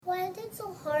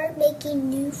making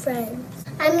new friends.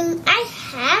 I mean, I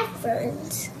have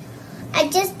friends. I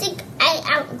just think I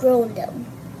outgrown them.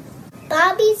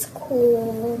 Bobby's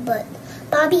cool, but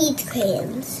Bobby eats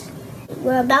crayons.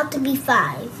 We're about to be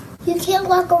 5. You can't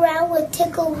walk around with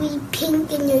tickly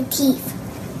pink in your teeth.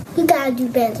 You gotta do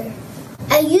better.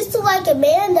 I used to like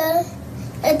Amanda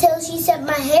until she said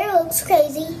my hair looks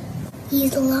crazy.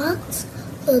 These locks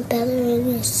look better in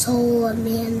your soul,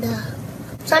 Amanda.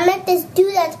 So I met this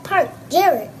dude at the park,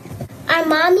 Jared. Our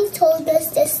mommy told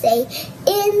us to stay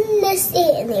in the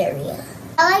sand area.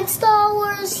 I like Star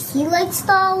Wars, he likes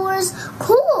Star Wars.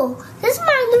 Cool, this is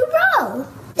my new bro.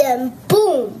 Then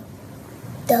boom,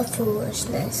 the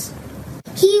foolishness.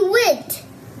 He went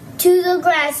to the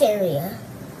grass area.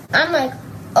 I'm like,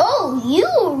 oh, you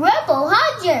a rebel,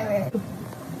 huh, Jared?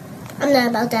 I'm not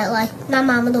about that life. My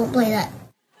mama don't play that.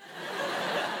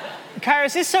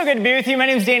 Kairos, it's so good to be with you. My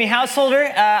name is Danny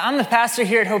Householder. I'm the pastor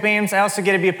here at Hope Ames. I also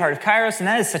get to be a part of Kairos, and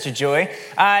that is such a joy.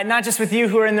 Not just with you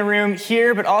who are in the room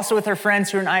here, but also with our friends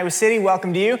who are in Iowa City.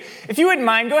 Welcome to you. If you wouldn't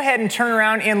mind, go ahead and turn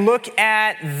around and look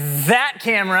at that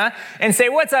camera and say,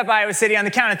 "What's up, Iowa City?" on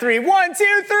the count of 3. 1,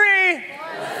 2, 3.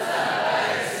 What's up,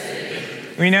 Iowa City?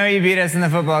 We know you beat us in the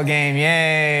football game.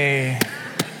 Yay.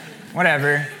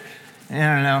 Whatever. I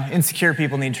don't know. Insecure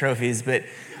people need trophies, but...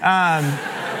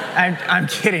 I'm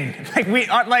kidding.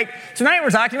 Tonight we're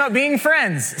talking about being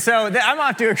friends. So I'm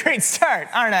off to a great start,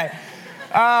 aren't I?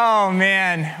 Oh,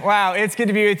 man. Wow, it's good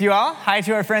to be with you all. Hi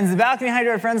to our friends in the balcony. Hi to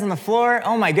our friends on the floor.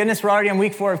 Oh, my goodness, we're already on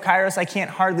week 4 of Kairos. I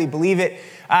can't hardly believe it.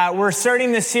 We're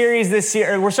starting the series this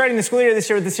year. We're starting the school year this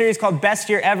year with a series called Best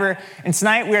Year Ever. And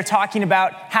tonight we are talking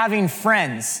about having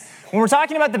friends. When we're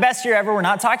talking about the best year ever, we're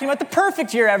not talking about the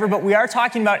perfect year ever, but we are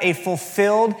talking about a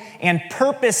fulfilled and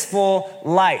purposeful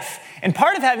life. And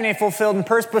part of having a fulfilled and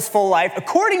purposeful life,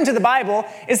 according to the Bible,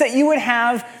 is that you would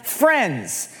have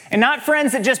friends. And not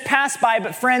friends that just pass by,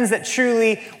 but friends that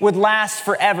truly would last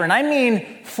forever. And I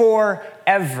mean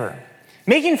forever.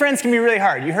 Making friends can be really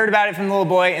hard. You heard about it from the little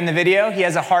boy in the video. He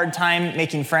has a hard time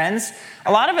making friends.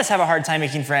 A lot of us have a hard time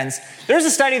making friends. There's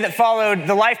a study that followed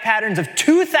the life patterns of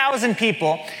 2,000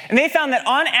 people, and they found that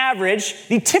on average,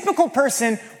 the typical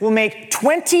person will make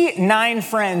 29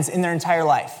 friends in their entire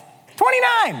life.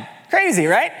 29! Crazy,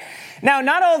 right? Now,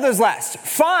 not all of those last.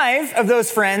 5 of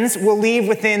those friends will leave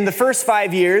within the first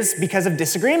 5 years because of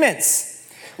disagreements.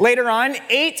 Later on,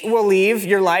 8 will leave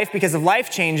your life because of life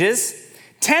changes.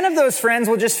 10 of those friends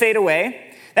will just fade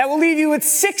away. That will leave you with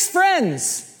 6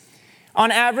 friends. On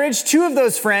average, 2 of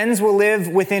those friends will live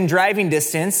within driving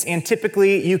distance, and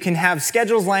typically you can have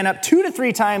schedules line up 2 to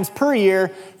 3 times per year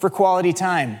for quality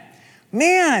time.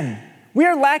 Man, we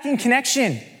are lacking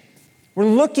connection. We're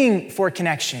looking for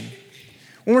connection.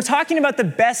 When we're talking about the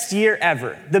best year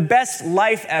ever, the best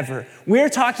life ever, we're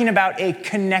talking about a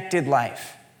connected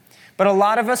life. But a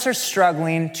lot of us are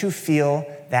struggling to feel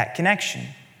that connection.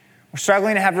 We're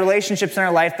struggling to have relationships in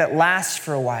our life that last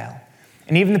for a while.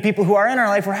 And even the people who are in our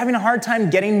life, we're having a hard time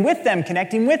getting with them,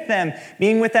 connecting with them,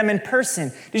 being with them in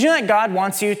person. Did you know that God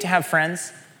wants you to have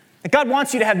friends? That God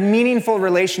wants you to have meaningful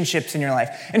relationships in your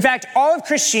life. In fact, all of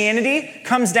Christianity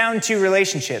comes down to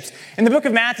relationships. In the book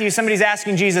of Matthew, somebody's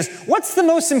asking Jesus, what's the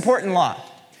most important law?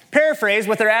 Paraphrase,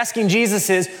 what they're asking Jesus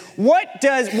is,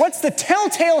 what's the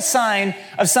telltale sign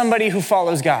of somebody who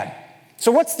follows God?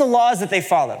 So what's the laws that they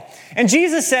follow? And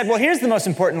Jesus said, well, here's the most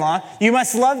important law. You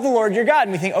must love the Lord your God.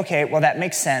 And we think, okay, well, that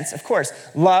makes sense. Of course,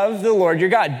 love the Lord your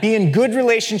God. Be in good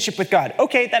relationship with God.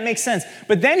 Okay, that makes sense.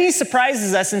 But then he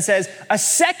surprises us and says, a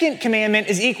second commandment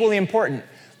is equally important.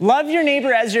 Love your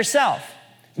neighbor as yourself.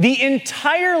 The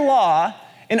entire law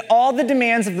and all the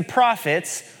demands of the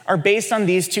prophets are based on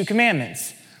these 2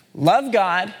 commandments. Love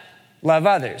God, love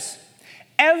others.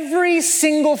 Every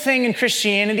single thing in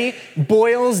Christianity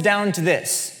boils down to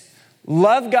this.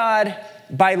 Love God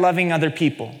by loving other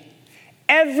people.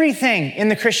 Everything in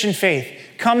the Christian faith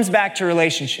comes back to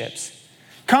relationships,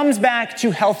 comes back to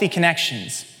healthy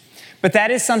connections. But that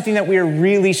is something that we are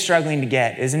really struggling to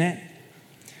get, isn't it?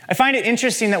 I find it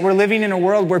interesting that we're living in a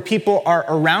world where people are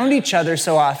around each other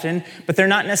so often, but they're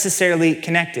not necessarily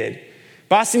connected.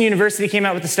 Boston University came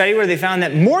out with a study where they found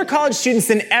that more college students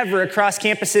than ever across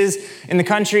campuses in the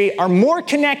country are more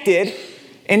connected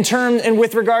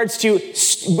with regards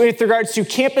to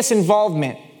campus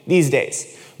involvement these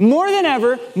days. More than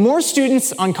ever, more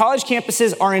students on college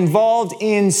campuses are involved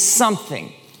in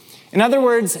something. In other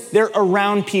words, they're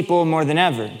around people more than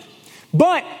ever.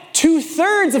 But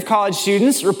 2/3 of college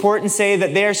students report and say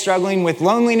that they are struggling with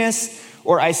loneliness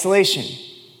or isolation.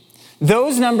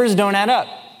 Those numbers don't add up.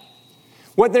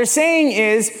 What they're saying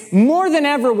is, more than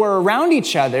ever, we're around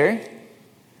each other,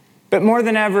 but more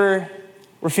than ever,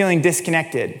 we're feeling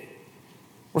disconnected.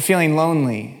 we're feeling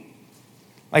lonely,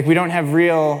 like we don't have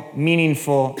real,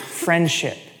 meaningful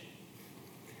friendship.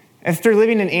 After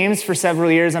living in Ames for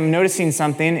several years, I'm noticing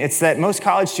something. It's that most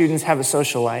college students have a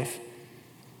social life.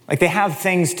 Like they have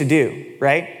things to do,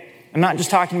 right? I'm not just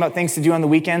talking about things to do on the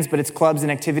weekends, but it's clubs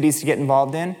and activities to get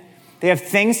involved in. They have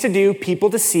things to do, people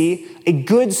to see, a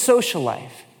good social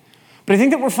life. But I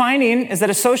think that what we're finding is that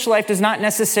a social life does not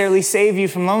necessarily save you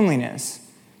from loneliness.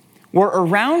 We're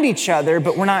around each other,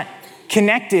 but we're not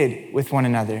connected with one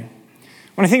another.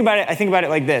 When I think about it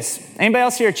like this. Anybody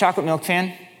else here a chocolate milk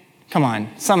fan? Come on,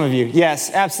 some of you.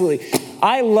 Yes, absolutely.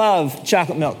 I love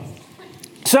chocolate milk.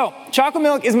 So, chocolate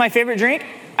milk is my favorite drink.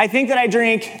 I think that I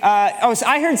drink, so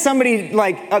I heard somebody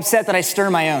upset that I stir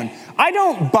my own. I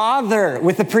don't bother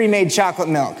with the pre-made chocolate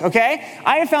milk, okay?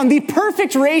 I have found the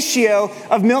perfect ratio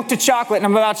of milk to chocolate, and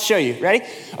I'm about to show you. Ready?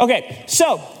 Okay,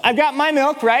 so I've got my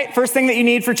milk, right? First thing that you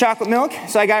need for chocolate milk.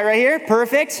 So I got it right here,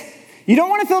 perfect. You don't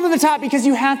want to fill to the top because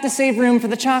you have to save room for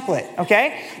the chocolate,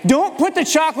 okay? Don't put the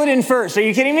chocolate in first. Are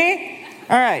you kidding me?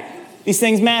 All right, these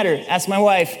things matter. Ask my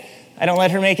wife. I don't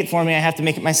let her make it for me. I have to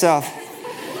make it myself.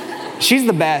 She's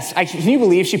the best. Can you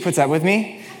believe she puts up with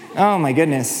me? Oh my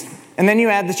goodness. And then you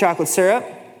add the chocolate syrup.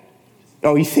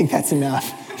 Oh, you think that's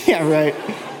enough? Yeah, right.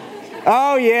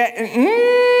 Oh yeah.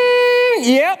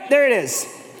 Yep, there it is.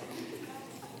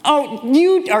 Oh,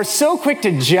 you are so quick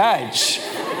to judge.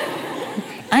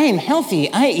 I am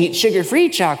healthy. I eat sugar-free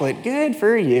chocolate. Good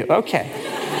for you. Okay.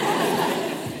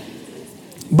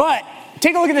 But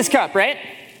take a look at this cup, right?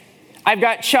 I've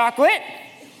got chocolate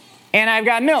and I've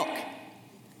got milk.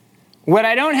 What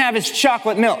I don't have is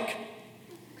chocolate milk.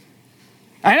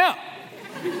 I know.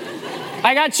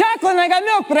 I got chocolate and I got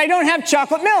milk, but I don't have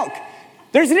chocolate milk.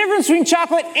 There's a difference between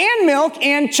chocolate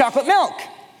and chocolate milk.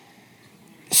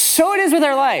 So it is with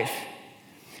our life.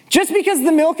 Just because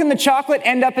the milk and the chocolate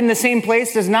end up in the same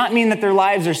place does not mean that their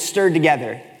lives are stirred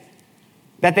together,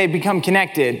 that they become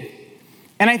connected.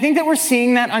 And I think that we're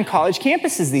seeing that on college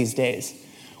campuses these days.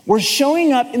 We're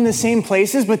showing up in the same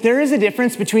places, but there is a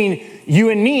difference between you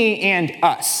and me and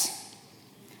us.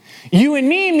 You and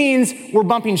me means we're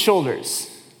bumping shoulders.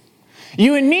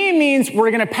 You and me means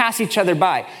we're going to pass each other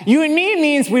by. You and me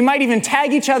means we might even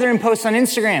tag each other and post on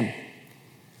Instagram.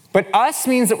 But us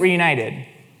means that we're united.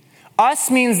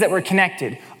 Us means that we're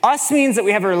connected. Us means that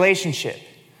we have a relationship.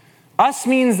 Us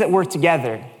means that we're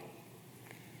together.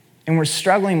 And we're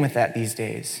struggling with that these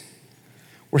days.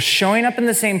 We're showing up in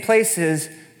the same places,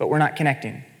 but we're not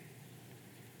connecting.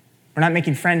 We're not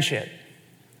making friendship.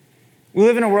 We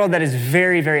live in a world that is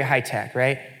very, very high tech,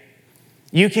 right?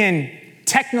 You can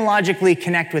technologically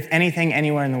connect with anything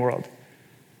anywhere in the world.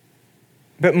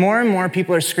 But more and more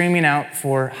people are screaming out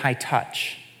for high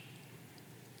touch.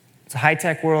 It's a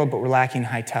high-tech world, but we're lacking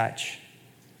high touch.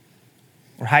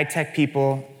 We're high-tech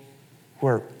people who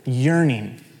are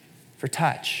yearning for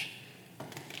touch,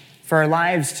 for our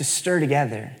lives to stir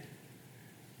together.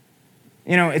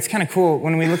 You know, it's kind of cool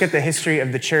when we look at the history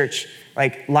of the church,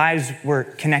 like lives were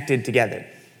connected together.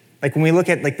 Like when we look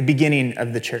at like the beginning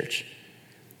of the church.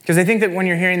 Because I think that when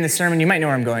you're hearing this sermon, you might know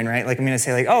where I'm going, right? Like I'm going to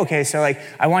say like, oh, okay, so like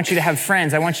I want you to have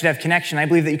friends. I want you to have connection. I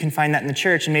believe that you can find that in the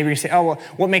church. And maybe you say, oh, well,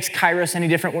 what makes Kairos any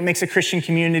different? What makes a Christian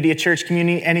community, a church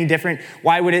community any different?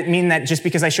 Why would it mean that just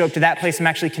because I show up to that place, I'm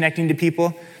actually connecting to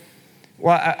people?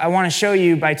 Well, I want to show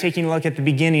you by taking a look at the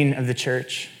beginning of the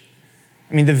church.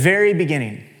 I mean, the very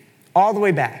beginning, all the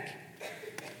way back,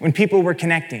 when people were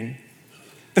connecting.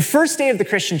 The first day of the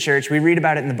Christian church, we read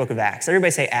about it in the book of Acts. Everybody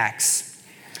say Acts.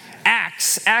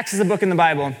 Acts is a book in the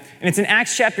Bible, and it's in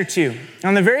Acts chapter 2.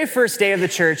 On the very first day of the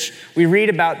church, we read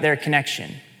about their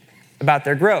connection, about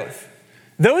their growth.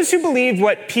 Those who believed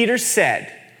what Peter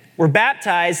said were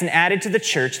baptized and added to the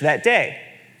church that day,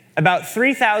 about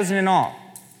 3,000 in all.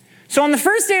 So on the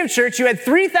first day of church, you had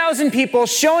 3,000 people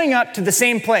showing up to the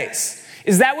same place.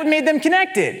 Is that what made them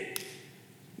connected?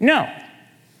 No.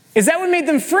 Is that what made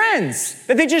them friends?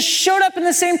 That they just showed up in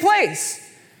the same place?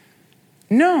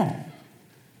 No.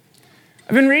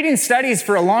 I've been reading studies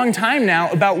for a long time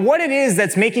now about what it is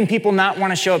that's making people not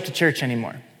want to show up to church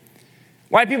anymore.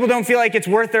 Why people don't feel like it's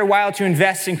worth their while to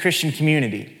invest in Christian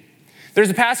community. There's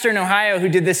a pastor in Ohio who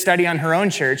did this study on her own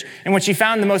church, and what she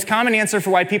found the most common answer for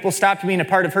why people stopped being a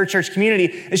part of her church community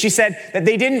is she said that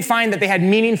they didn't find that they had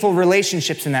meaningful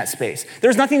relationships in that space. There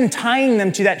was nothing tying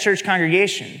them to that church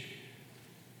congregation.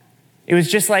 It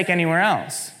was just like anywhere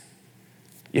else.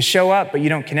 You show up, but you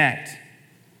don't connect.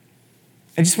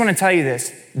 I just want to tell you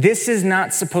this. This is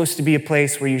not supposed to be a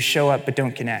place where you show up but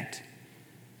don't connect.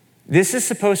 This is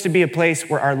supposed to be a place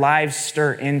where our lives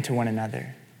stir into one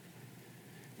another.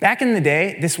 Back in the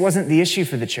day, this wasn't the issue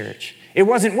for the church. It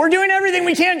wasn't, we're doing everything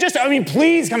we can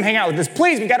please come hang out with us.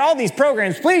 Please, we got all these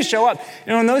programs. Please show up.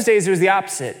 In those days, it was the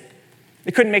opposite.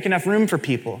 They couldn't make enough room for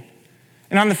people.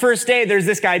 And on the first day, there's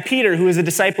this guy, Peter, who is a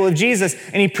disciple of Jesus,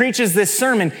 and he preaches this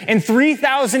sermon. And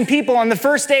 3,000 people on the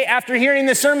first day after hearing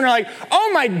this sermon are like,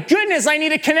 oh my goodness, I need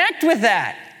to connect with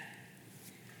that.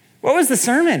 What was the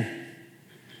sermon?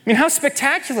 How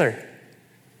spectacular.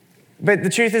 But the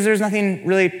truth is, there's nothing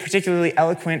really particularly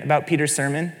eloquent about Peter's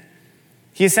sermon.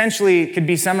 He essentially could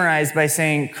be summarized by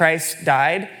saying Christ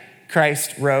died,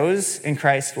 Christ rose, and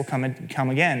Christ will come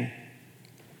again.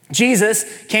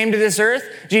 Jesus came to this earth.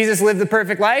 Jesus lived the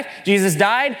perfect life. Jesus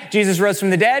died. Jesus rose from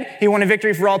the dead. He won a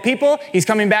victory for all people. He's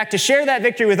coming back to share that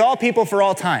victory with all people for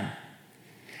all time.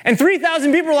 And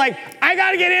 3,000 people were like, I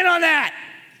got to get in on that.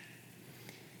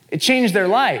 It changed their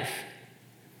life.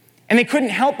 And they couldn't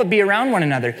help but be around one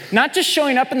another. Not just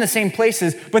showing up in the same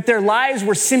places, but their lives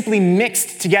were simply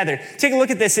mixed together. Take a look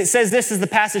at this. It says this as the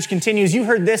passage continues. You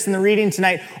heard this in the reading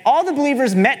tonight. All the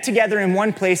believers met together in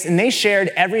one place and they shared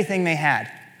everything they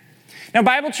had. Now,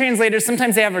 Bible translators,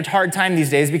 sometimes they have a hard time these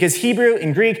days because Hebrew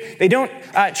and Greek, they don't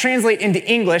translate into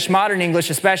English, modern English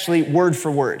especially, word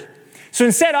for word. So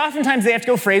instead, oftentimes they have to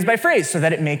go phrase by phrase so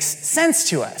that it makes sense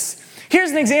to us.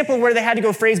 Here's an example where they had to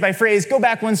go phrase by phrase. Go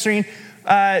back one screen.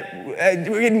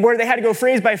 Where they had to go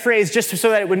phrase by phrase just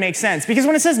so that it would make sense. Because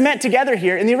when it says met together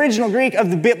here, in the original Greek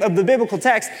of the biblical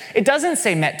text, it doesn't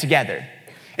say met together.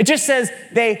 It just says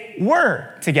they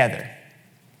were together.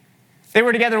 They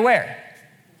were together where?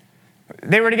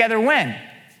 They were together when?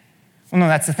 Well, no,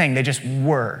 that's the thing. They just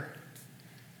were.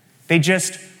 They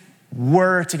just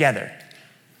were together.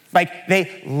 Like they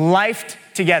lifed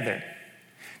together.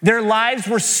 Their lives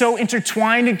were so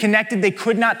intertwined and connected, they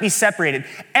could not be separated.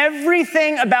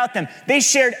 Everything about them, they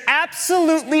shared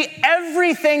absolutely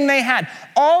everything they had.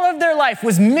 All of their life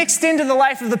was mixed into the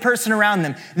life of the person around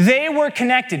them. They were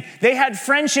connected. They had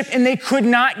friendship, and they could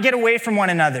not get away from one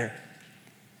another.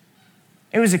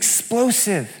 It was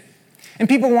explosive. And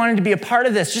people wanted to be a part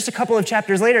of this. Just a couple of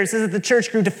chapters later, it says that the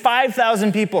church grew to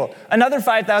 5,000 people. Another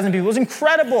 5,000 people. It was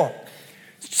incredible.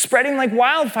 Spreading like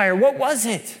wildfire. What was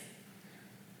it?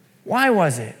 Why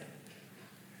was it?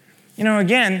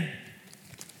 Again,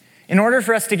 in order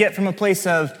for us to get from a place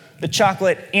of the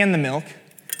chocolate and the milk,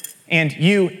 and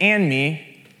you and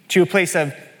me, to a place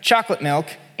of chocolate milk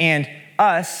and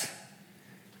us,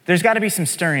 there's got to be some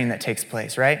stirring that takes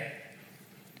place, right?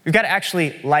 We've got to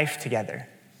actually life together.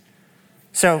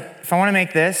 So if I want to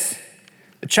make this,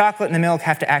 the chocolate and the milk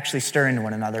have to actually stir into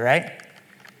one another, right?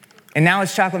 And now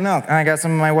it's chocolate milk. I got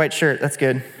some of my white shirt. That's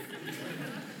good.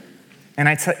 And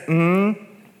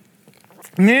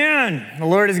man, the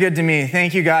Lord is good to me.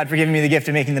 Thank you, God, for giving me the gift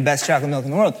of making the best chocolate milk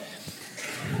in the world.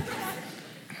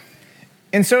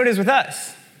 And so it is with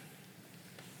us.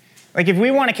 Like if we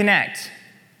want to connect,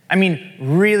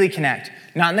 really connect,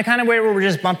 not in the kind of way where we're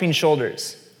just bumping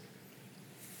shoulders.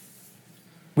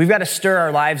 We've got to stir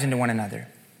our lives into one another.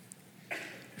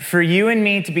 For you and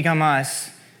me to become us,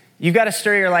 you've got to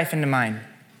stir your life into mine.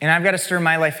 And I've got to stir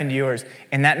my life into yours.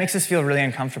 And that makes us feel really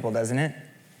uncomfortable, doesn't it?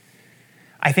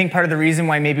 I think part of the reason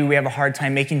why maybe we have a hard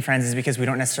time making friends is because we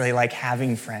don't necessarily like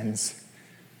having friends.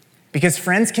 Because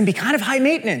friends can be kind of high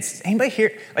maintenance. Anybody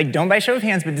here, don't by show of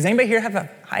hands, but does anybody here have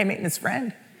a high maintenance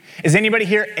friend? Is anybody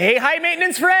here a high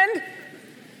maintenance friend?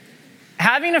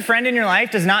 Having a friend in your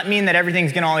life does not mean that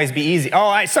everything's going to always be easy.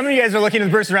 Some of you guys are looking at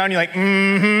the person around you like,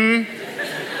 mm-hmm.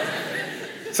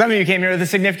 Some of you came here with a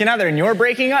significant other and you're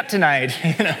breaking up tonight.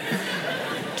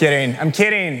 Kidding. I'm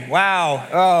kidding. Wow.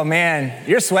 Oh, man.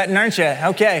 You're sweating, aren't you?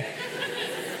 Okay.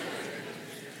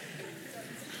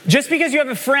 Just because you have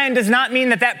a friend does not mean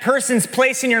that that person's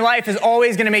place in your life is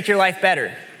always going to make your life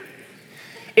better.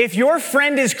 If your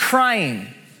friend is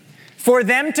crying, for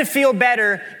them to feel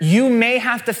better, you may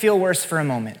have to feel worse for a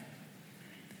moment.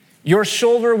 Your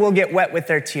shoulder will get wet with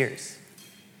their tears.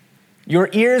 Your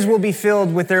ears will be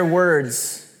filled with their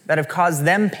words that have caused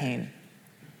them pain,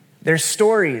 their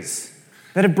stories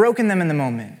that have broken them in the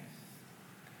moment.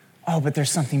 Oh, but there's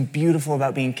something beautiful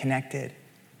about being connected.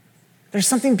 There's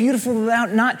something beautiful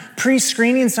about not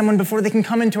pre-screening someone before they can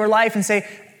come into our life and say,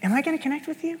 am I going to connect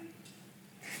with you?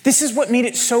 This is what made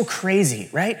it so crazy,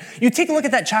 right? You take a look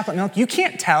at that chocolate milk, you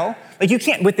can't tell,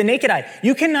 with the naked eye,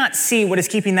 you cannot see what is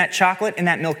keeping that chocolate and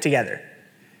that milk together.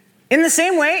 In the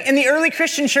same way, in the early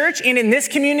Christian church and in this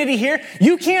community here,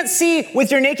 you can't see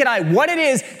with your naked eye what it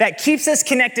is that keeps us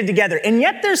connected together. And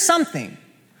yet there's something.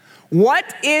 What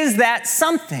is that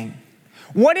something?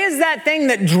 What is that thing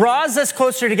that draws us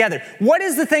closer together? What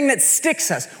is the thing that sticks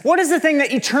us? What is the thing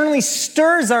that eternally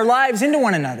stirs our lives into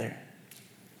one another?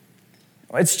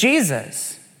 Well, it's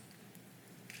Jesus.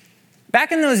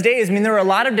 Back in those days, there were a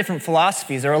lot of different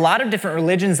philosophies. There were a lot of different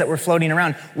religions that were floating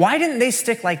around. Why didn't they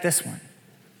stick like this one?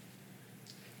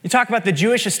 You talk about the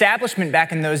Jewish establishment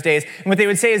back in those days, and what they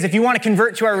would say is if you want to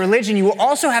convert to our religion, you will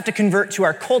also have to convert to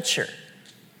our culture.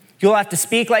 You'll have to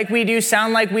speak like we do,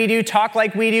 sound like we do, talk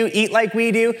like we do, eat like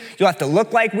we do. You'll have to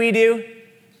look like we do.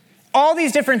 All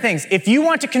these different things. If you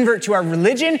want to convert to our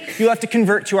religion, you'll have to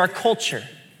convert to our culture.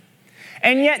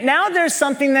 And yet now there's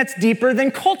something that's deeper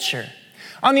than culture.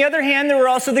 On the other hand, there were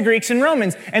also the Greeks and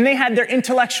Romans, and they had their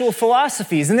intellectual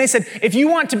philosophies. And they said, if you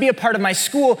want to be a part of my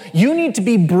school, you need to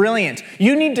be brilliant.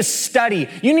 You need to study.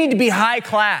 You need to be high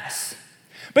class.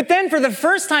 But then for the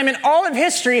first time in all of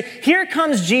history, here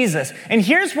comes Jesus. And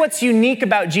here's what's unique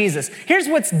about Jesus. Here's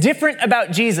what's different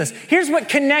about Jesus. Here's what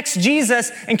connects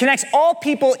Jesus and connects all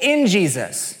people in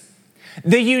Jesus.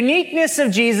 The uniqueness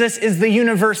of Jesus is the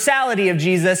universality of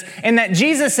Jesus, and that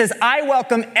Jesus says, I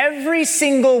welcome every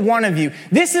single one of you.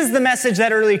 This is the message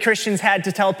that early Christians had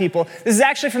to tell people. This is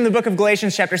actually from the book of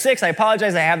Galatians chapter 6. I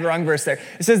apologize, I have the wrong verse there.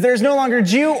 It says, there's no longer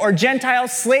Jew or Gentile,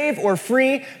 slave or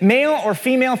free, male or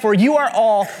female, for you are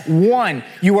all one.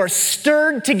 You are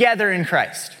stirred together in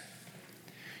Christ.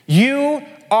 You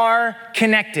are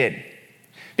connected.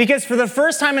 Because for the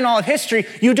first time in all of history,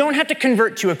 you don't have to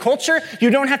convert to a culture. You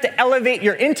don't have to elevate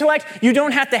your intellect. You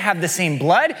don't have to have the same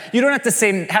blood. You don't have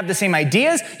to have the same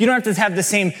ideas. You don't have to have the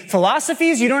same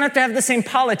philosophies. You don't have to have the same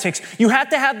politics. You have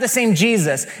to have the same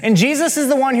Jesus. And Jesus is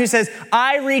the one who says,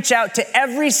 I reach out to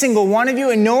every single one of you,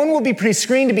 and no one will be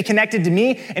pre-screened to be connected to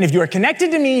me. And if you are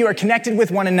connected to me, you are connected with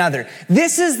one another.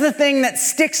 This is the thing that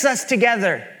sticks us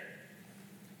together.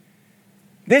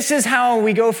 This is how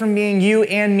we go from being you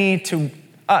and me to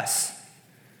us,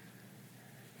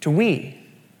 to we.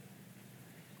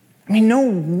 No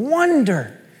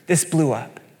wonder this blew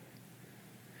up.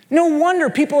 No wonder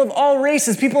people of all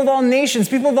races, people of all nations,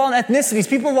 people of all ethnicities,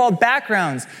 people of all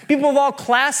backgrounds, people of all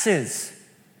classes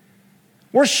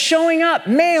were showing up,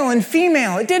 male and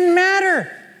female. It didn't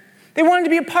matter. They wanted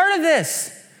to be a part of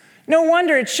this. No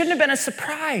wonder it shouldn't have been a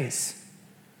surprise.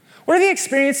 What are the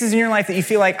experiences in your life that you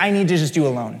feel like I need to just do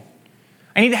alone?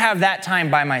 I need to have that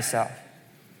time by myself.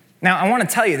 Now, I want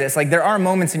to tell you this, there are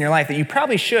moments in your life that you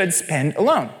probably should spend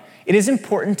alone. It is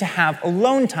important to have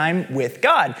alone time with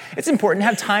God. It's important to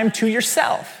have time to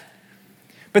yourself.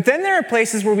 But then there are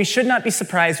places where we should not be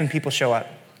surprised when people show up.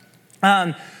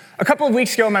 A couple of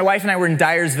weeks ago, my wife and I were in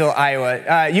Dyersville,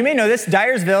 Iowa. You may know this.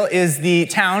 Dyersville is the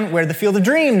town where the Field of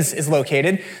Dreams is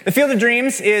located. The Field of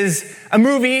Dreams is a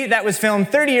movie that was filmed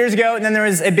 30 years ago, and then there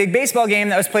was a big baseball game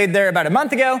that was played there about a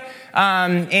month ago,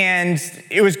 and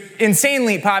it was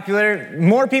insanely popular.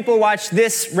 More people watched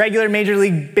this regular Major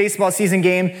League Baseball season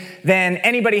game than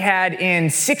anybody had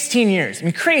in 16 years.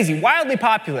 Crazy, wildly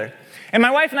popular. And my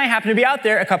wife and I happened to be out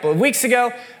there a couple of weeks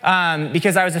ago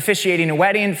because I was officiating a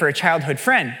wedding for a childhood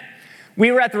friend. We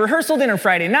were at the rehearsal dinner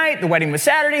Friday night. The wedding was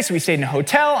Saturday, so we stayed in a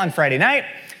hotel on Friday night.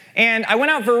 And I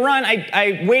went out for a run.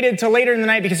 I waited till later in the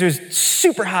night because it was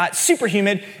super hot, super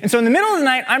humid. And so in the middle of the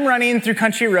night, I'm running through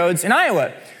country roads in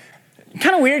Iowa.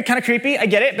 Kind of weird, kind of creepy, I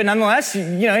get it. But nonetheless,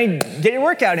 you get your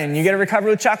workout in. You get a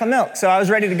recovery with chocolate milk. So I was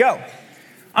ready to go.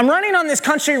 I'm running on this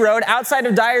country road outside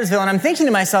of Dyersville, and I'm thinking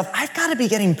to myself, I've got to be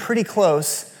getting pretty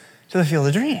close to the Field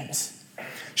of Dreams.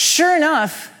 Sure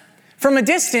enough, from a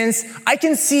distance, I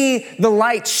can see the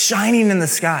lights shining in the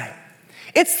sky.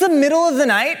 It's the middle of the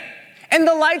night, and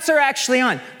the lights are actually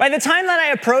on. By the time that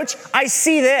I approach, I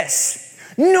see this.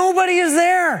 Nobody is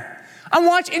there. I'm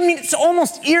watching, it's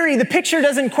almost eerie. The picture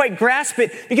doesn't quite grasp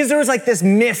it because there was this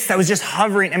mist that was just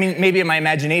hovering. Maybe in my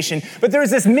imagination, but there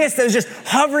was this mist that was just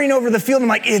hovering over the field. I'm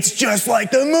like, it's just like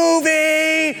the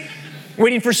movie.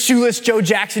 Waiting for shoeless Joe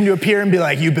Jackson to appear and be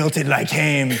like, you built it like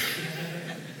him.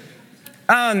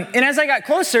 And as I got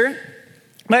closer,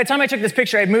 by the time I took this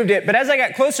picture, I'd moved it, but as I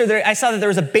got closer, I saw that there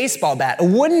was a baseball bat, a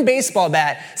wooden baseball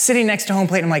bat sitting next to home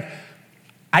plate. And I'm like,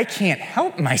 I can't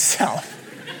help myself.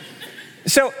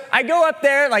 So I go up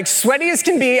there, sweaty as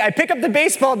can be. I pick up the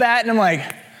baseball bat, and I'm like,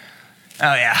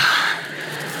 oh yeah,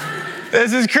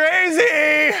 this is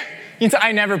crazy.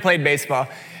 I never played baseball.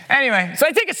 Anyway, so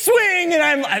I take a swing,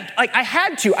 and I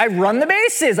had to. I run the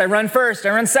bases. I run first,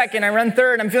 I run second, I run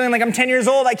third. I'm feeling like I'm 10 years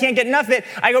old. I can't get enough of it.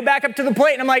 I go back up to the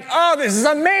plate, and I'm like, oh, this is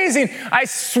amazing. I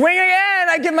swing again.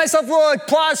 I give myself a little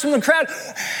applause from the crowd.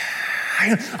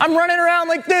 I'm running around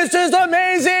like, this is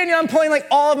amazing. I'm playing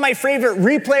all of my favorite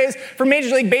replays from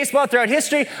Major League Baseball throughout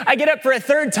history. I get up for a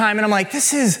third time, and I'm like,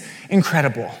 this is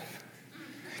incredible.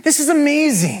 This is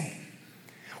amazing.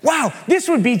 Wow, this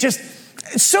would be just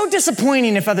so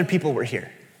disappointing if other people were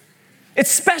here.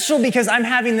 It's special because I'm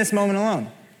having this moment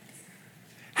alone.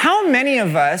 How many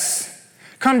of us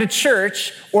come to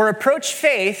church or approach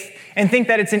faith and think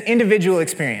that it's an individual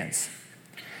experience.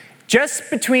 Just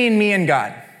between me and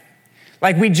God.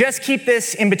 Like we just keep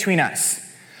this in between us.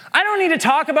 I don't need to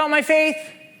talk about my faith.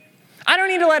 I don't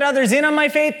need to let others in on my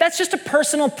faith. That's just a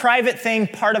personal, private thing,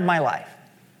 part of my life.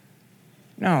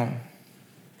 No.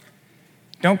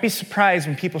 Don't be surprised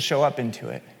when people show up into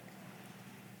it.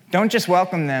 Don't just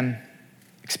welcome them,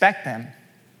 expect them.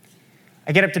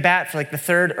 I get up to bat for like the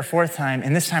third or fourth time,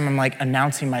 and this time I'm like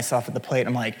announcing myself at the plate.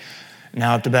 I'm like,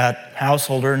 now up to bat,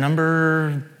 householder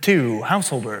number 2,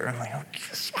 householder. I'm like,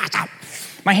 oh,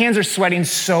 my hands are sweating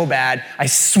so bad. I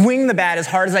swing the bat as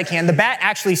hard as I can. The bat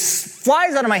actually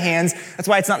flies out of my hands. That's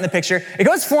why it's not in the picture. It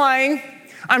goes flying.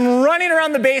 I'm running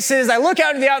around the bases. I look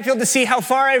out into the outfield to see how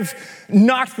far I've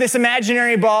knocked this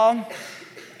imaginary ball.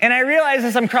 And I realize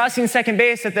as I'm crossing second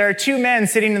base that there are 2 men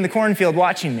sitting in the cornfield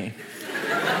watching me.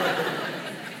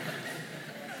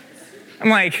 I'm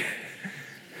like,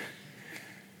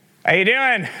 how you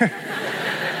doing?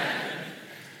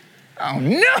 Oh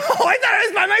no, I thought I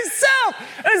was by myself.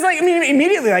 I was like,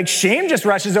 immediately like shame just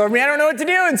rushes over me. I don't know what to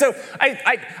do. And so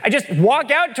I just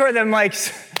walk out toward them like,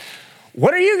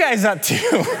 what are you guys up to?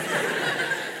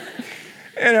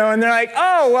 And they're like,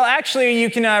 oh, well, actually,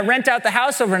 you can rent out the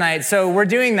house overnight. So we're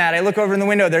doing that. I look over in the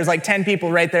window. There's like 10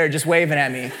 people right there just waving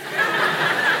at me.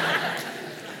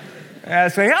 And I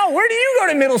was like, oh, where do you go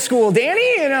to middle school,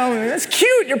 Danny? That's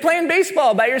cute. You're playing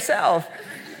baseball by yourself.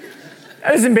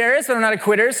 I was embarrassed, but I'm not a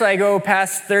quitter. So I go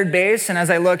past third base. And as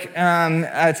I look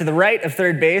to the right of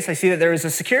third base, I see that there was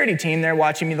a security team there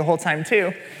watching me the whole time,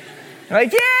 too. They're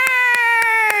like,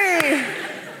 yay!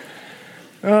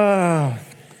 Oh.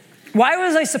 Why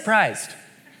was I surprised?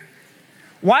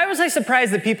 Why was I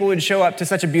surprised that people would show up to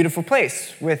such a beautiful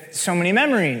place with so many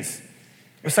memories,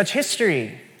 with such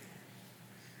history?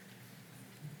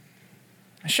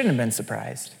 I shouldn't have been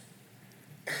surprised.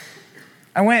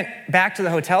 I went back to the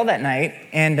hotel that night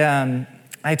and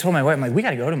I told my wife, I'm like, we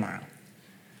gotta go tomorrow.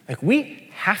 Like, we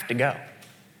have to go.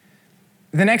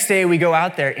 The next day we go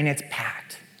out there and it's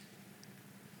packed.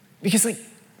 Because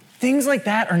things like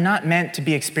that are not meant to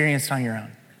be experienced on your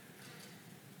own.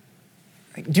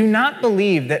 Do not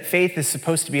believe that faith is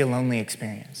supposed to be a lonely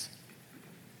experience.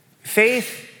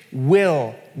 Faith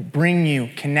will bring you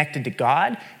connected to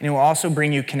God, and it will also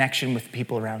bring you connection with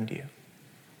people around you.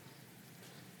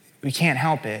 We can't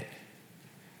help it.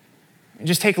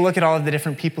 Just take a look at all of the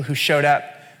different people who showed up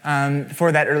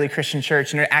for that early Christian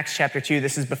church. In Acts chapter 2,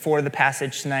 this is before the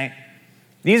passage tonight.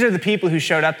 These are the people who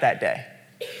showed up that day.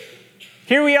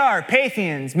 Here we are,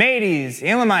 Parthians, Medes,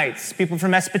 Elamites, people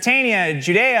from Mesopotamia,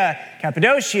 Judea,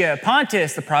 Cappadocia,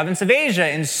 Pontus, the province of Asia,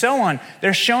 and so on.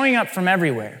 They're showing up from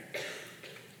everywhere.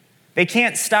 They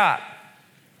can't stop.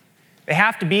 They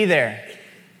have to be there.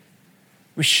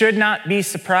 We should not be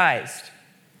surprised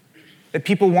that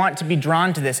people want to be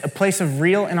drawn to this, a place of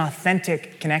real and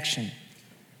authentic connection.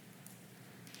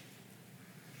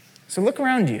 So look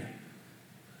around you.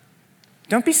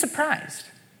 Don't be surprised.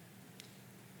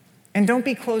 And don't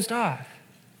be closed off.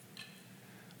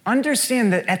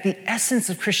 Understand that at the essence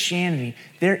of Christianity,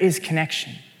 there is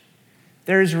connection.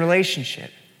 There is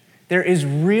relationship. There is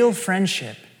real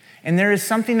friendship. And there is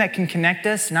something that can connect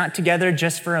us, not together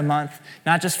just for a month,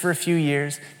 not just for a few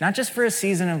years, not just for a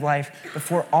season of life, but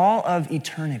for all of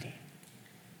eternity.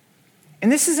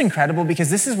 And this is incredible because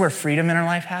this is where freedom in our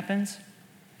life happens.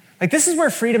 This is where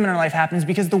freedom in our life happens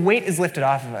because the weight is lifted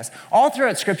off of us. All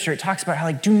throughout Scripture, it talks about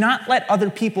how, do not let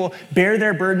other people bear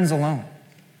their burdens alone.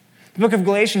 The book of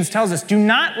Galatians tells us, do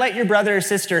not let your brother or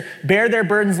sister bear their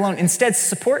burdens alone. Instead,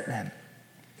 support them.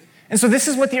 And so this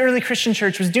is what the early Christian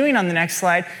church was doing on the next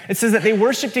slide. It says that they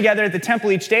worshiped together at the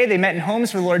temple each day. They met in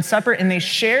homes for the Lord's Supper, and they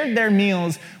shared their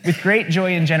meals with great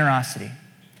joy and generosity.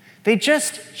 They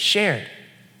just shared.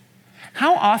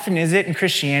 How often is it in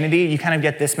Christianity you kind of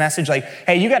get this message like,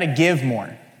 hey, you got to give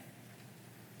more.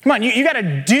 Come on, you got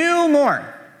to do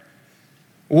more.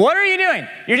 What are you doing?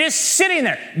 You're just sitting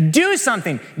there. Do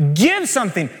something. Give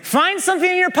something. Find something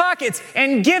in your pockets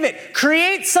and give it.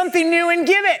 Create something new and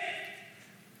give it.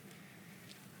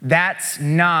 That's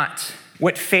not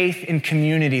what faith in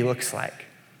community looks like.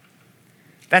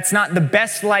 That's not the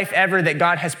best life ever that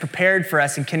God has prepared for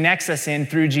us and connects us in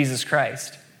through Jesus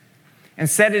Christ.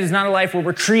 Instead, it is not a life where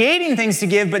we're creating things to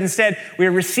give, but instead we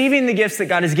are receiving the gifts that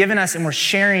God has given us and we're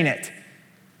sharing it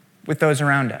with those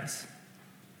around us.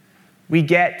 We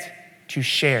get to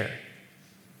share.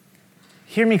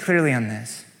 Hear me clearly on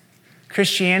this.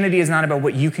 Christianity is not about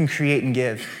what you can create and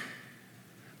give,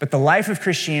 but the life of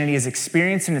Christianity is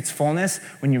experienced in its fullness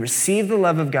when you receive the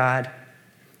love of God,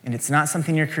 and it's not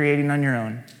something you're creating on your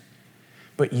own,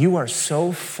 but you are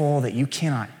so full that you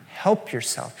cannot help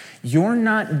yourself. You're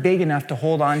not big enough to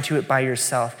hold on to it by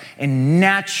yourself. And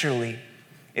naturally,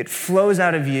 it flows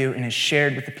out of you and is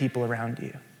shared with the people around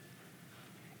you.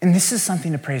 And this is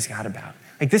something to praise God about.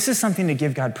 Like, this is something to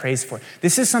give God praise for.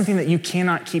 This is something that you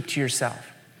cannot keep to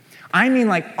yourself. I mean,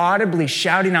 like audibly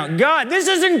shouting out, God, this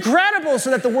is incredible,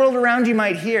 so that the world around you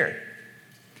might hear.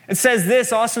 It says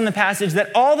this also in the passage,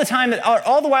 that all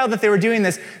the while that they were doing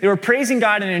this, they were praising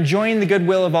God and enjoying the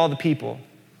goodwill of all the people.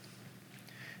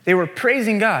 They were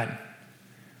praising God.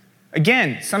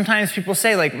 Again, sometimes people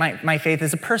say, like, my faith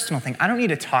is a personal thing. I don't need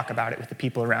to talk about it with the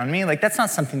people around me. Like, that's not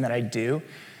something that I do.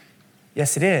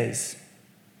 Yes, it is.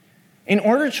 In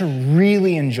order to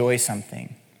really enjoy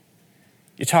something,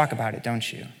 you talk about it,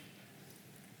 don't you?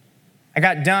 I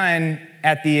got done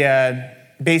at the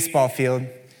baseball field,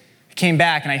 came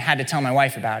back, and I had to tell my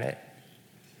wife about it.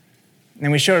 And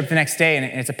then we showed up the next day, and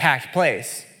it's a packed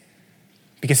place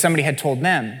because somebody had told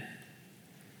them.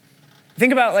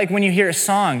 Think about like when you hear a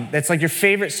song that's like your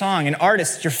favorite song, an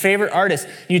artist, your favorite artist,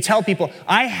 and you tell people,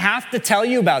 I have to tell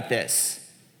you about this.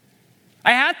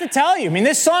 I have to tell you. I mean,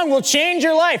 this song will change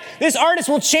your life. This artist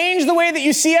will change the way that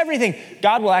you see everything.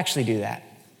 God will actually do that.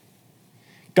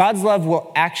 God's love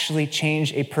will actually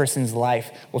change a person's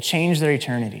life, will change their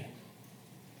eternity,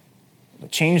 will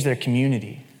change their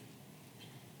community.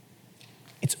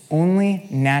 It's only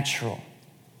natural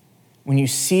when you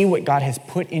see what God has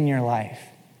put in your life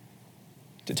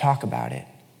to talk about it.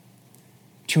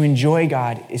 To enjoy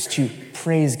God is to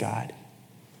praise God,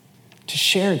 to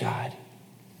share God.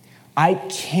 I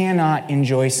cannot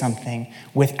enjoy something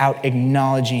without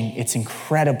acknowledging its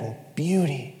incredible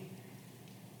beauty.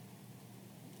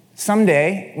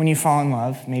 Someday, when you fall in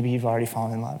love, maybe you've already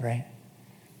fallen in love, right?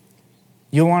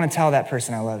 You'll want to tell that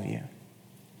person, I love you.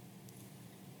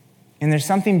 And there's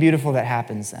something beautiful that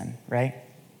happens then, right?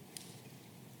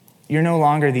 You're no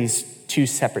longer these two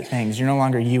separate things. You're no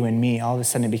longer you and me. All of a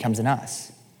sudden, it becomes an us.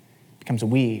 It becomes a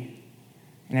we.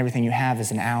 And everything you have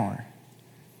is an our.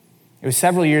 It was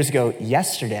several years ago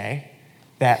yesterday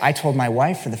that I told my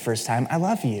wife for the first time, I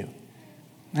love you.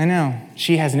 I know.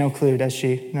 She has no clue, does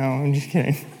she? No, I'm just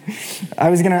kidding. I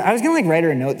was gonna like write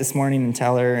her a note this morning and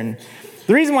tell her. And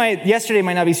the reason why yesterday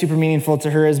might not be super meaningful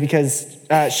to her is because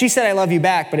she said I love you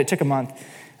back, but it took a month.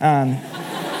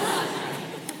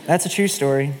 That's a true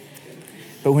story.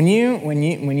 But when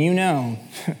you know,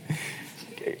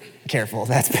 careful,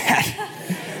 that's bad.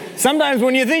 Sometimes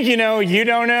when you think you know, you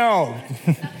don't know.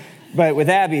 But with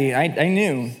Abby, I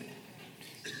knew.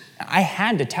 I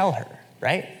had to tell her,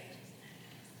 right?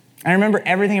 I remember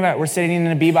everything about it. We're sitting in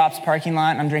a Bebop's parking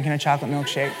lot, and I'm drinking a chocolate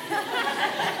milkshake.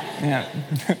 Yeah.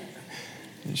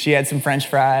 She had some French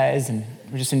fries, and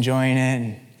we're just enjoying it,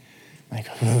 and like,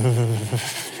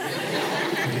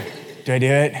 do I do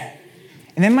it?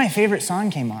 And then my favorite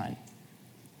song came on.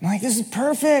 I'm like, this is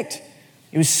perfect.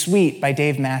 It was Sweet by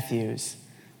Dave Matthews.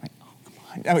 I'm like, oh, come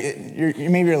on. Oh, you're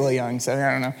maybe a little young, so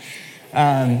I don't know.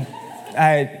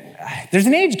 There's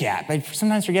an age gap. I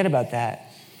sometimes forget about that.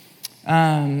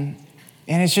 And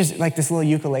it's just like this little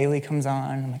ukulele comes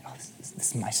on. I'm like, oh, this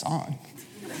is my song.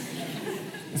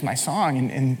 This is my song,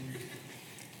 and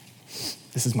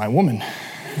this is my woman.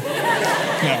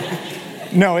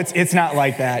 No, it's not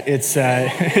like that. It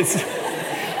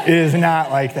is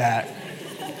not like that.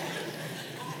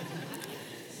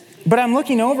 But I'm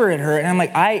looking over at her, and I'm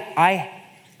like, I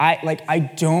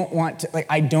don't want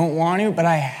to, but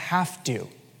I have to.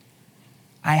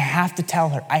 I have to tell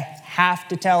her. I have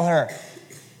to tell her.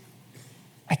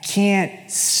 I can't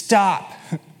stop.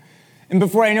 And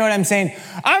before I know it, I'm saying,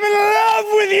 I'm in love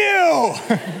with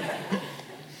you.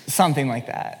 Something like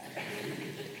that.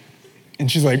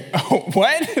 And she's like, oh,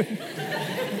 what?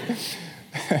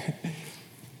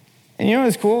 And you know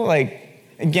what's cool? Like,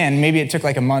 again, maybe it took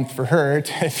like a month for her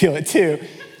to feel it too.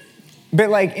 But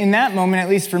like in that moment, at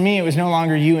least for me, it was no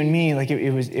longer you and me, like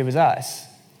it was us.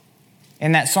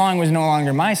 And that song was no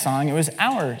longer my song, it was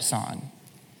our song.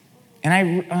 And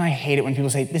I hate it when people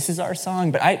say, this is our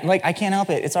song, but I can't help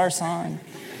it, it's our song.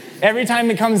 Every time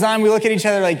it comes on, we look at each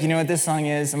other like, you know what this song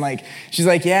is? I'm like, she's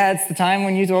like, yeah, it's the time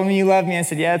when you told me you loved me. I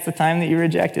said, yeah, it's the time that you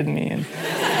rejected me. And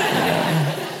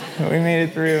we made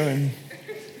it through, and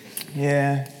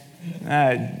yeah.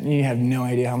 You have no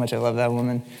idea how much I love that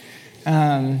woman.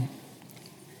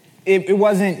 It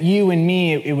wasn't you and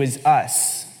me, it was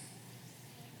us.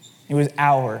 It was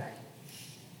our.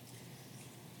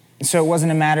 So it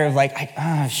wasn't a matter of like,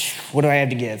 what do I have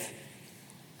to give?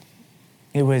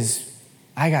 It was,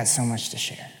 I got so much to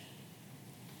share.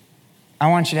 I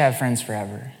want you to have friends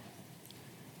forever.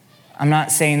 I'm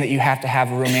not saying that you have to have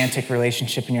a romantic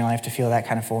relationship in your life to feel that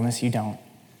kind of fullness. You don't.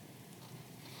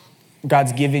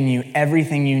 God's given you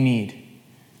everything you need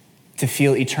to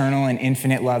feel eternal and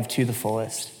infinite love to the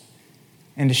fullest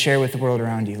and to share with the world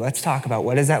around you. Let's talk about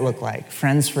what does that look like?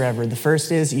 Friends forever. The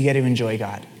first is you get to enjoy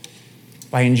God.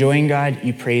 By enjoying God,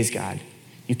 you praise God.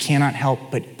 You cannot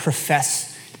help but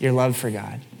profess your love for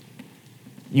God.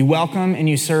 You welcome and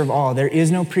you serve all. There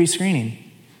is no pre-screening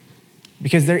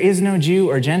because there is no Jew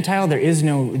or Gentile. There is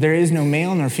no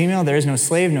male nor female. There is no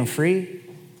slave, no free.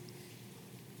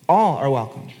 All are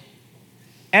welcome.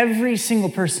 Every single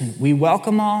person. We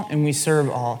welcome all and we serve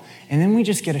all. And then we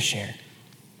just get to share.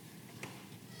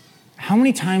 How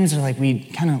many times are we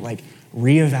kind of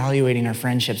reevaluating our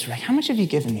friendships? We're like, how much have you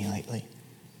given me lately?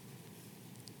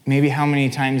 Maybe how many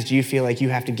times do you feel like you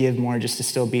have to give more just to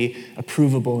still be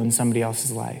approvable in somebody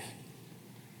else's life?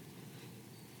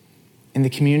 In the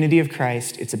community of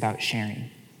Christ, it's about sharing.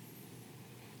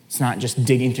 It's not just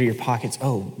digging through your pockets.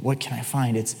 Oh, what can I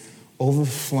find? It's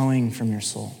overflowing from your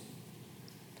soul.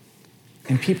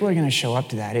 And people are going to show up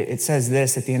to that. It says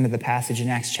this at the end of the passage in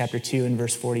Acts chapter 2 and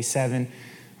verse 47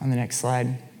 on the next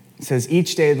slide. It says,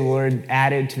 each day the Lord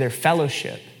added to their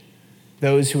fellowship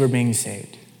those who were being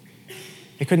saved.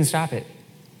 They couldn't stop it.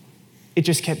 It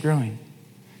just kept growing.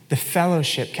 The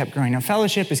fellowship kept growing. Now,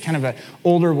 fellowship is kind of an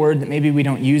older word that maybe we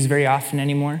don't use very often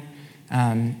anymore.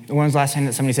 When was the last time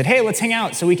that somebody said, hey, let's hang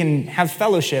out so we can have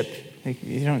fellowship?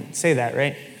 You don't say that,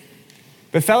 right?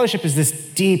 But fellowship is this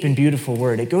deep and beautiful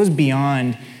word. It goes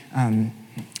beyond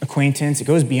acquaintance. It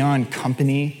goes beyond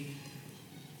company.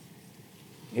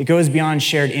 It goes beyond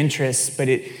shared interests, but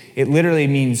it literally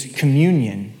means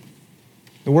communion.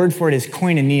 The word for it is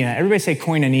koinonia. Everybody say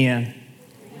koinonia.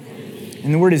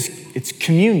 And the word it's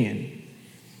communion.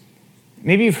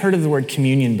 Maybe you've heard of the word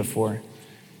communion before.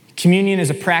 Communion is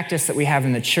a practice that we have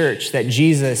in the church that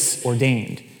Jesus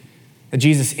ordained, that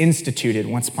Jesus instituted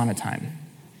once upon a time.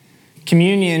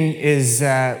 Communion is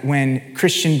when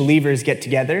Christian believers get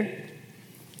together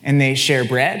and they share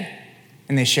bread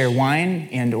and they share wine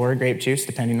and or grape juice,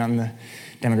 depending on the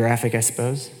demographic, I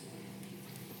suppose.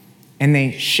 And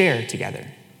they share together.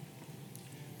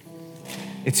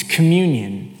 It's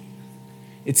communion.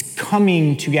 It's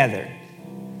coming together.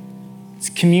 It's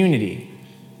community.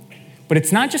 But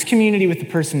it's not just community with the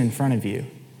person in front of you.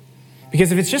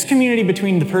 Because if it's just community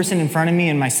between the person in front of me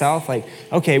and myself,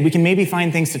 okay, we can maybe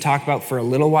find things to talk about for a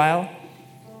little while.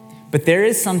 But there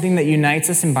is something that unites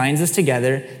us and binds us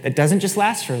together that doesn't just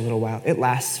last for a little while. It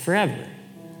lasts forever.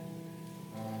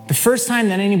 The first time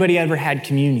that anybody ever had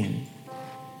communion,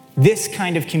 this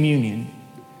kind of communion,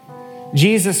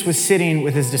 Jesus was sitting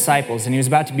with his disciples and he was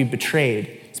about to be betrayed.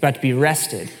 He was about to be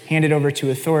arrested, handed over to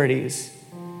authorities,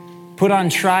 put on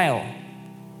trial.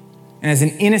 And as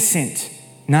an innocent,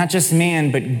 not just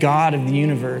man, but God of the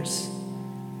universe,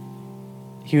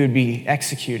 he would be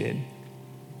executed,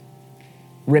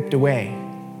 ripped away.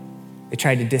 They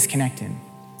tried to disconnect him.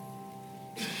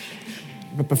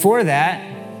 But before that,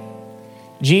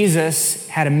 Jesus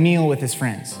had a meal with his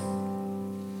friends.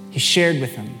 He shared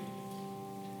with them.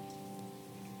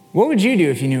 What would you do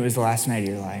if you knew it was the last night of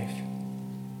your life?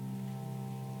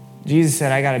 Jesus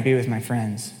said, I got to be with my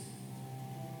friends.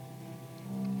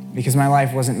 Because my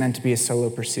life wasn't meant to be a solo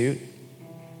pursuit.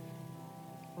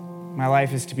 My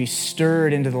life is to be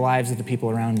stirred into the lives of the people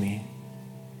around me.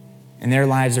 And their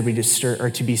lives are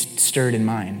to be stirred in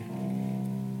mine.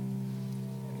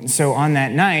 And so on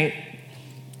that night,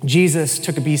 Jesus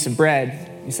took a piece of bread.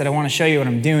 He said, I want to show you what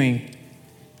I'm doing.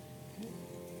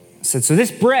 He said, so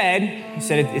this bread, he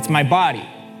said, it's my body.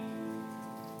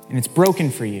 And it's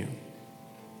broken for you.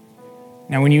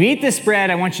 Now, when you eat this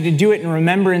bread, I want you to do it in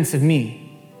remembrance of me.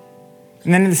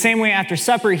 And then in the same way, after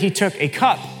supper, he took a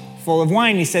cup full of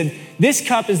wine. He said, this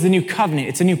cup is the new covenant.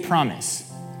 It's a new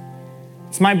promise.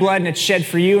 It's my blood, and it's shed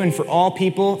for you and for all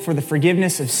people for the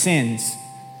forgiveness of sins.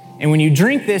 And when you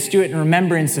drink this, do it in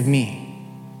remembrance of me.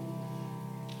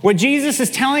 What Jesus is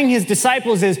telling his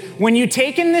disciples is, when you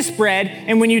take in this bread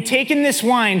and when you take in this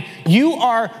wine, you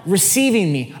are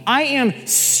receiving me. I am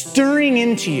stirring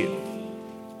into you.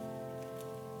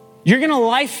 You're going to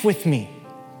life with me.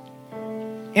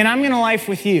 And I'm going to life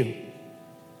with you.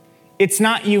 It's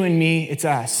not you and me, it's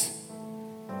us.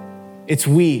 It's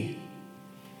we.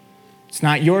 It's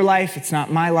not your life, it's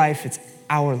not my life, it's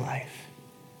our life.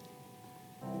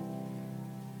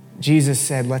 Jesus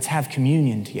said, let's have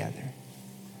communion together.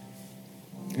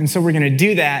 And so we're going to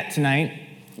do that tonight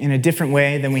in a different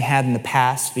way than we had in the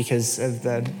past because of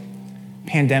the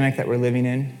pandemic that we're living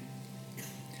in.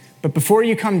 But before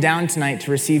you come down tonight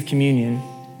to receive communion,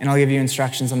 and I'll give you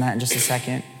instructions on that in just a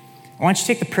second, I want you to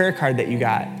take the prayer card that you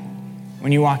got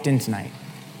when you walked in tonight.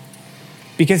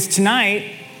 Because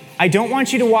tonight, I don't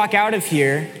want you to walk out of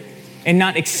here and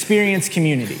not experience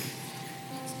community.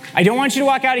 I don't want you to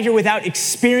walk out of here without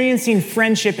experiencing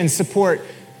friendship and support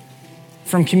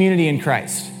from community in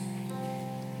Christ.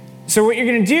 So what you're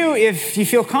going to do, if you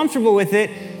feel comfortable with it,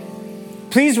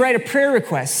 please write a prayer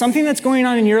request, something that's going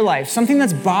on in your life, something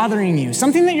that's bothering you,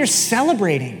 something that you're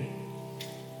celebrating.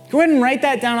 Go ahead and write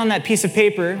that down on that piece of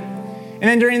paper. And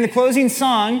then during the closing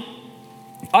song,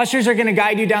 ushers are going to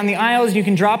guide you down the aisles. You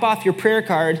can drop off your prayer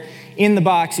card in the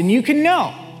box, and you can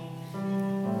know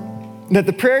that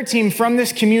the prayer team from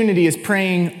this community is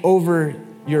praying over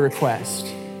your request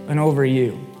and over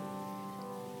you.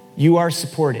 You are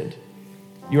supported.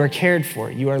 You are cared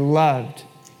for. You are loved.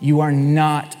 You are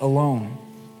not alone.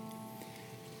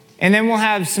 And then we'll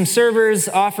have some servers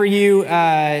offer you,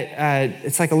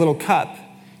 it's like a little cup.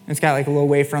 It's got like a little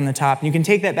wafer on the top. And you can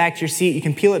take that back to your seat. You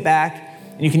can peel it back,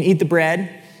 and you can eat the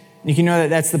bread. You can know that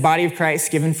that's the body of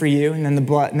Christ given for you. And then the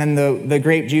blood, and then the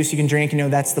grape juice you can drink, and know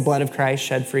that's the blood of Christ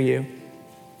shed for you.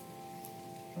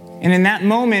 And in that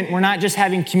moment, we're not just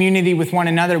having community with one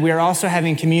another, we are also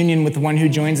having communion with the one who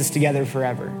joins us together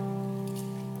forever.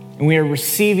 And we are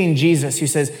receiving Jesus, who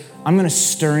says, I'm going to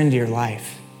stir into your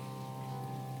life,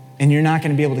 and you're not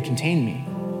going to be able to contain me.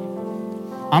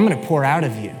 I'm going to pour out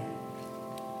of you.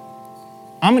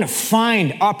 I'm going to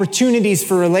find opportunities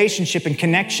for relationship and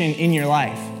connection in your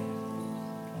life.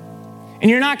 And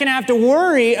you're not going to have to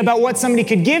worry about what somebody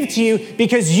could give to you,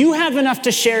 because you have enough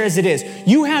to share as it is.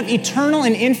 You have eternal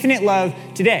and infinite love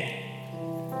today.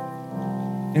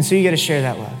 And so you got to share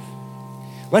that love.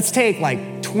 Let's take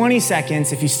like 20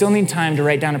 seconds. If you still need time to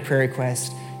write down a prayer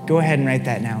request, go ahead and write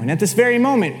that now. And at this very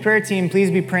moment, prayer team, please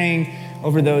be praying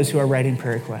over those who are writing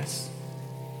prayer requests.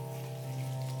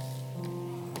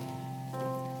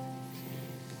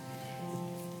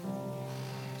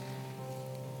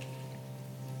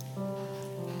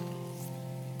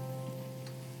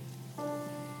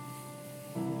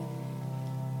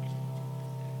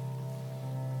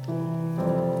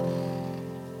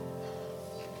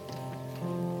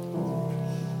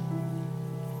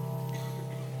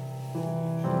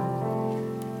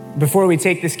 Before we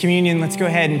take this communion, let's go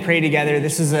ahead and pray together.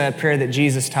 This is a prayer that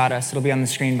Jesus taught us. It'll be on the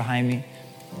screen behind me.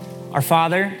 Our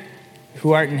Father,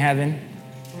 who art in heaven,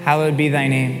 hallowed be thy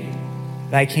name.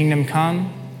 Thy kingdom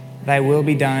come, thy will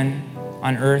be done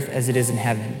on earth as it is in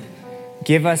heaven.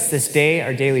 Give us this day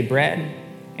our daily bread,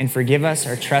 and forgive us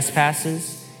our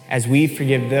trespasses as we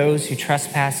forgive those who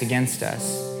trespass against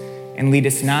us. And lead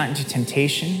us not into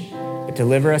temptation, but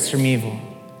deliver us from evil.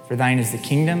 For thine is the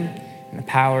kingdom, and the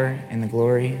power, and the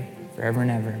glory, forever and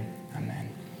ever. Amen.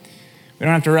 We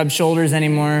don't have to rub shoulders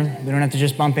anymore. We don't have to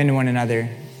just bump into one another.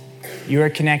 You are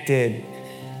connected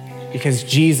because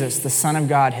Jesus, the Son of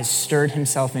God, has stirred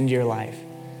himself into your life.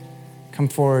 Come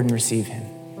forward and receive him.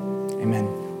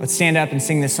 Amen. Let's stand up and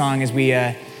sing this song as we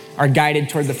are guided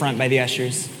toward the front by the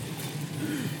ushers.